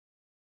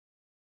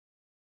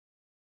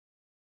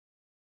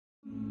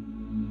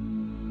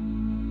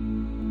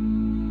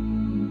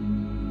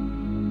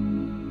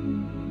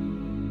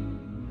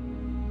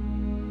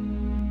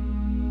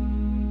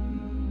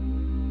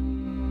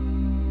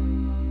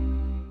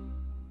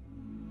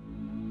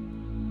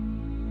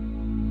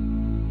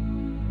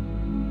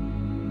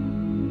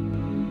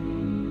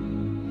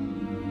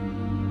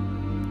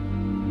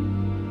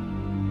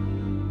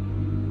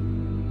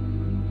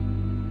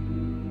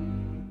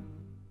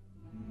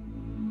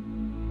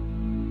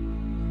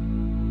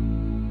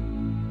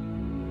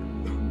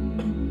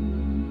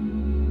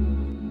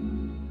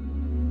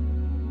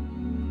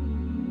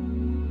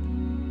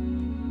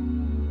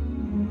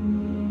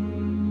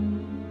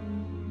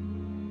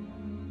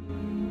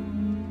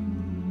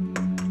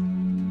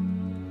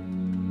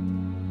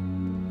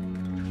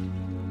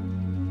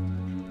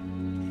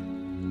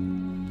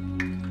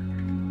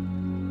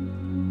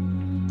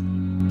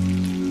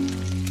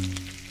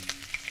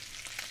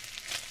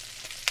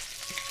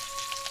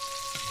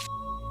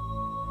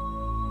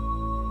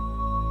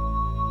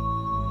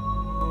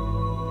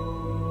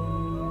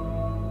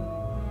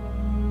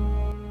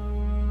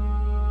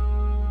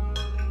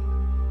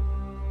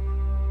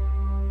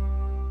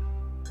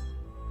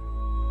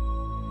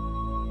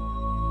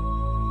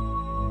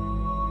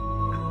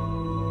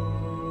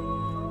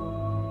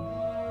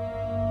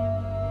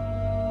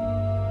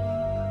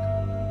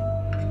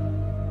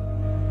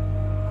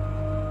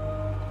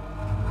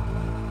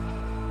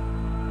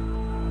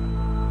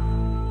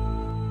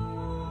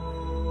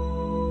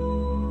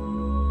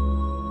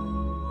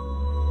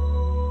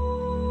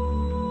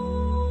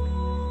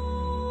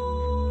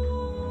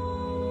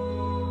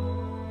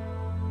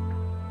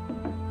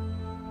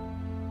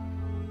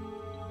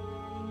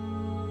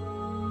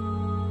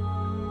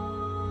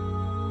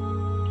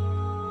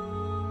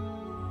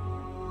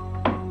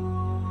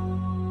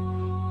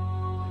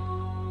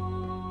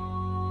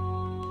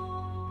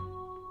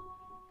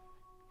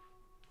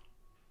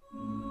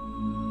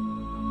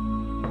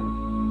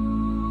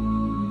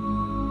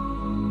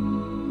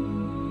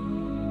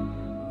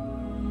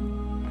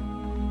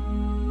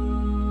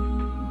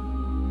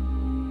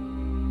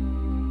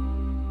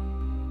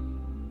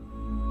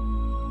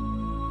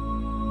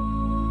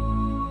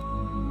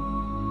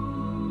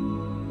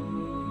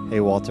Hey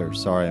Walter,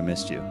 sorry I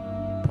missed you.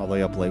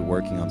 Probably up late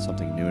working on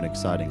something new and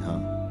exciting, huh?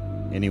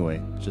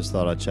 Anyway, just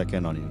thought I'd check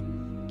in on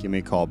you. Give me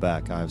a call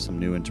back. I have some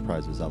new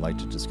enterprises I'd like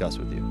to discuss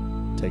with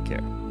you. Take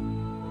care.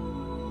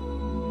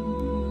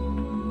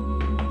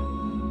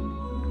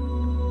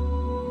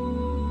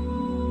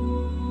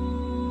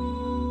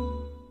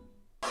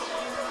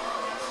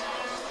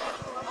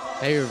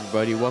 Hey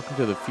everybody, welcome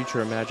to the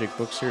Future of Magic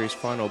book series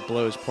Final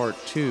Blows Part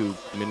 2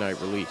 midnight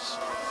release.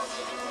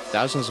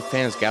 Thousands of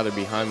fans gathered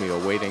behind me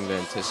awaiting the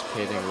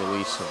anticipating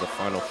release of the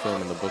final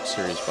film in the book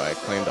series by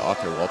acclaimed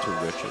author Walter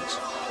Richards.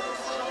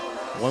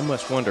 One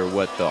must wonder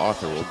what the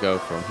author will go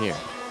from here.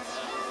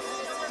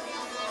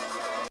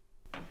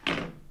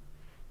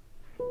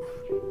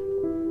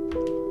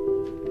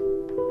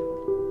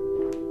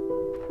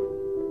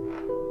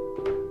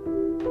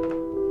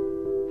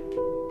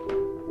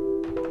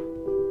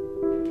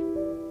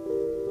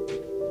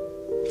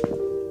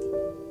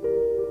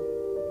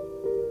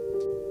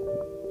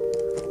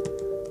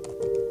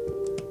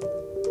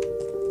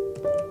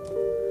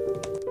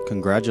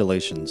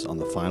 Congratulations on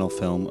the final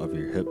film of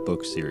your hit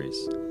book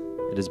series.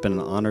 It has been an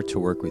honor to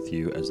work with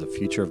you as the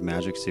Future of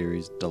Magic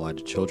series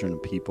delighted children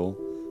and people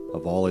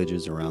of all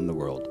ages around the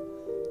world.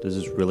 Does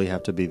this really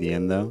have to be the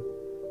end though?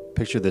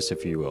 Picture this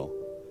if you will.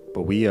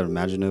 But we at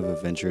Imaginative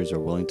Adventures are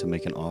willing to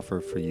make an offer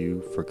for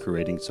you for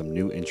creating some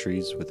new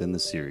entries within the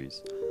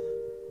series.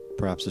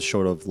 Perhaps a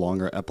sort of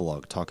longer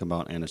epilogue talking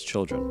about Anna's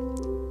children.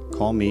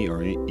 Call me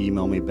or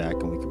email me back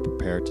and we can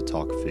prepare to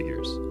talk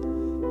figures.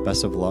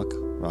 Best of luck,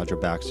 Roger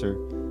Baxter,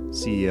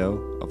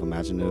 CEO of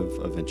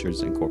Imaginative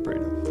Adventures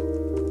Incorporated.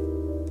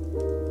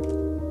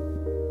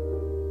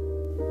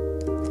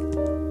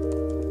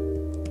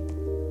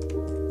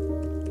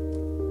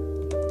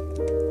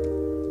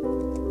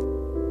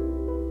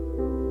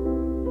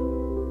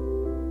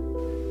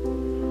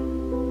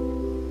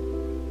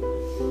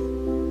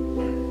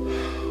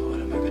 What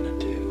am I gonna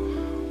do?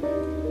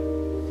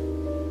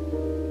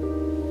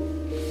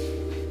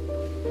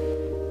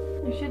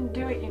 You shouldn't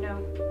do it, you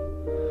know.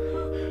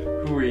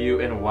 Who are you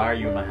and why are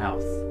you in my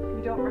house?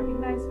 You don't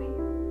recognize me?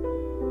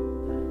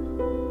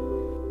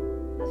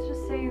 Let's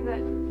just say that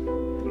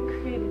you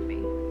created me.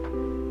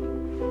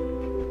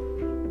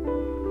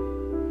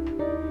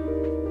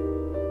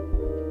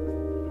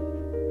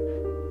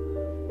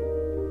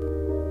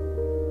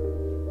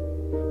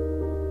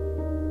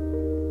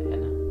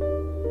 Anna?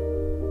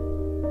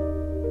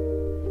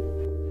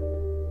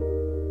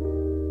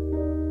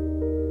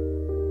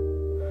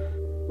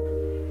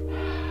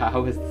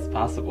 How is this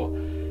possible?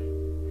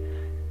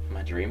 Am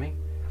I dreaming?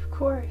 Of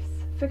course.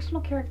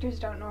 Fictional characters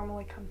don't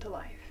normally come to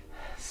life.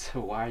 So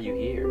why are you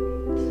here?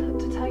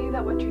 To tell you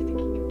that what you're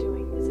thinking of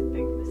doing is a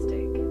big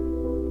mistake.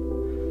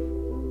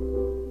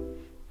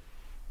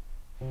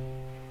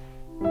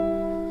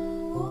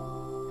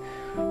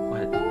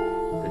 What?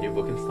 The new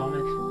book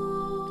installment?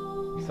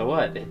 So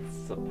what?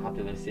 It's a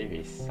popular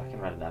series. I can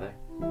write another.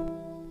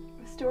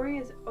 The story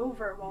is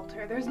over,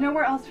 Walter. There's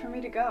nowhere else for me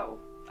to go.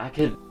 I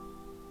could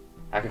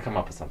come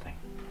up with something.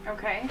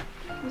 Okay,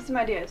 give me some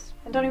ideas.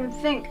 And don't even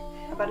think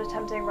about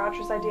attempting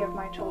Roger's idea of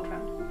my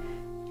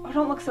children. Oh,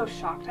 don't look so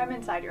shocked. I'm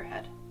inside your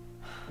head.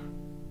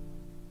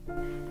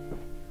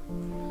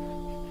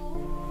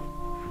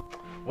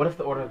 What if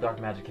the Order of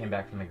Dark Magic came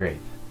back from the grave?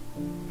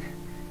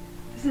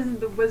 This isn't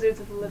the Wizards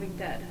of the Living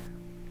Dead.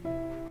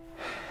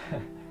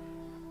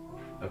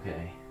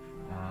 Okay.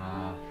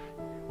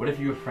 What if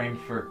you were framed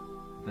for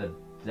the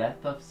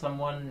death of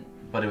someone,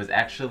 but it was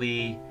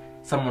actually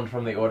someone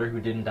from the Order who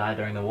didn't die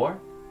during the war?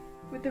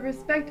 With the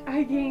respect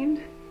I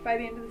gained by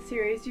the end of the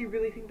series, do you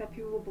really think that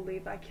people will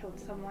believe I killed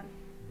someone?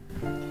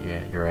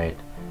 Yeah, you're right.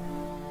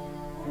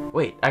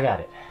 Wait, I got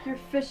it. You're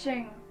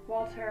fishing,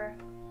 Walter.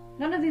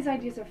 None of these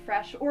ideas are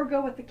fresh or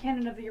go with the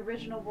canon of the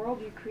original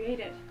world you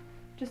created.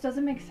 Just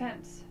doesn't make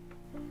sense.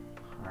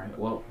 Alright,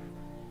 well,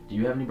 do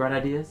you have any bright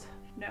ideas?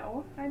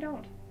 No, I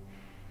don't.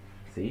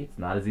 See, it's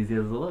not as easy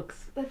as it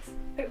looks. That's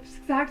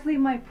exactly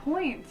my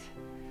point.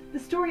 The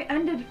story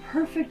ended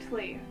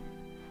perfectly.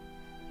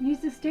 It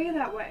needs to stay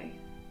that way.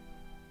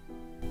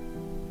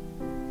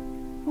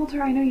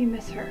 Walter, I know you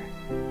miss her.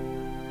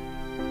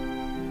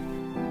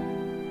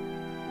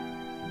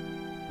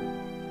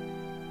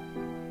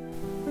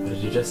 What did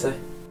you just say?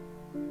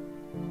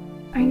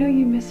 I know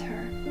you miss her.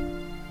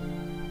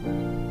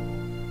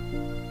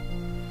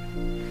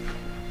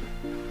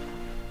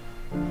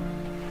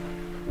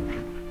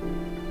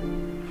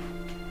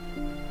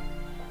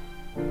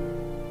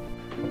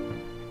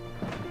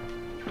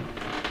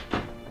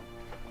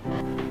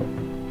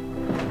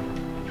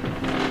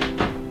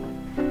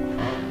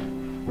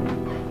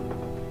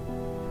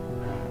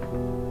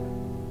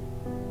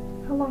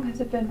 How long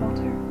has it been,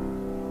 Walter?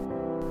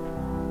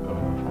 Going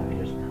on 5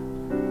 years now.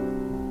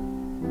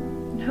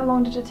 And how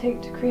long did it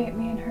take to create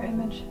me in her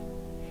image?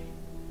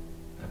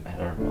 A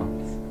matter of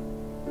months.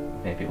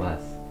 Maybe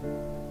less.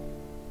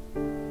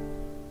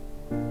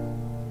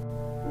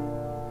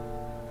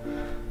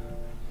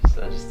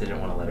 So I just didn't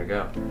want to let her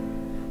go.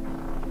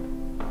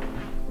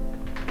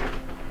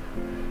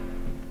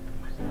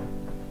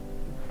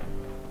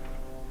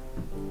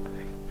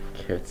 I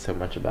cared so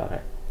much about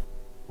her.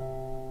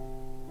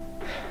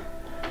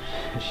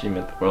 She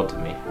meant the world to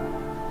me.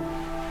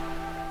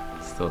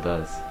 Still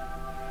does.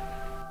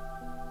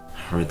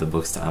 I read the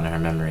books to honor her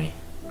memory.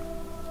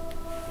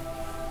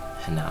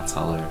 And now it's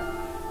all over.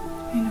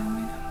 I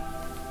know.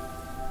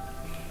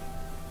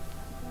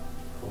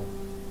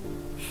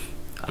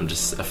 I'm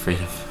just afraid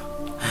of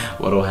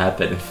what'll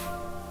happen if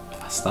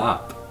I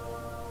stop.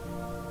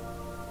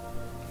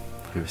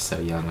 We were so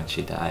young when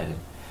she died.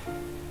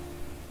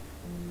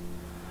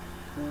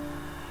 And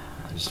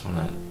I just want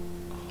to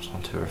hold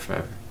on to her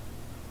forever.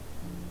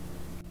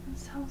 It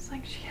sounds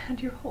like she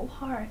had your whole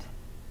heart.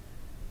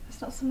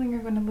 It's not something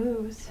you're going to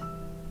lose.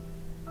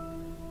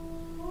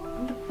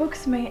 The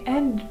books may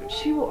end, but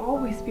she will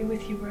always be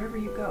with you wherever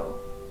you go.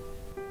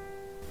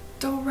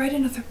 Don't write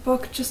another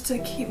book just to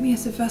keep me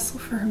as a vessel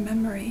for her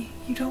memory.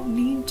 You don't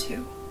need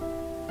to.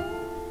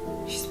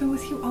 She's been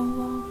with you all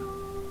along.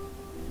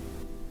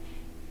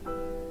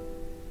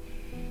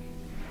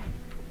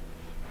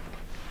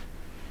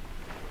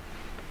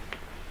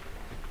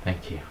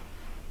 Thank you.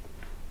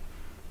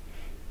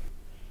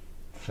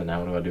 So now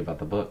what do I do about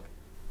the book?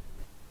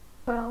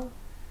 Well,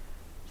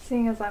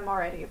 seeing as I'm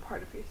already a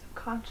part of your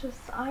subconscious,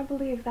 I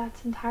believe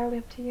that's entirely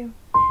up to you.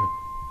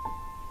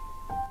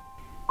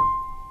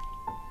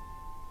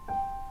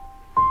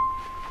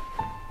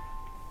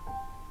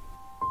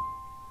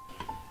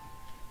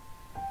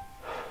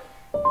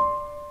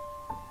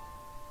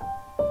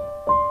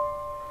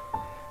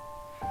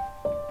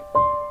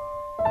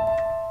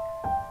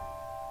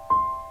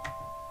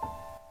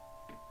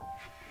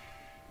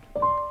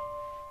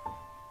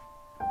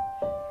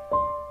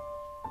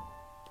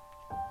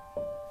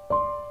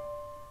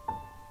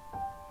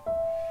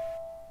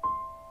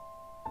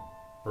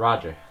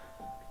 Roger.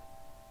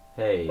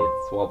 Hey,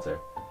 it's Walter.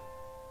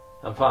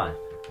 I'm fine.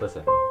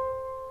 Listen.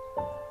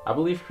 I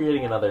believe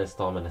creating another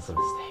installment is a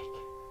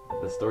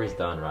mistake. The story's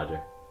done,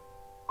 Roger.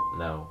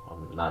 No,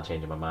 I'm not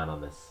changing my mind on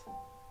this.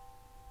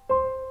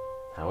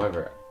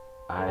 However,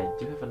 I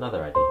do have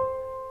another idea.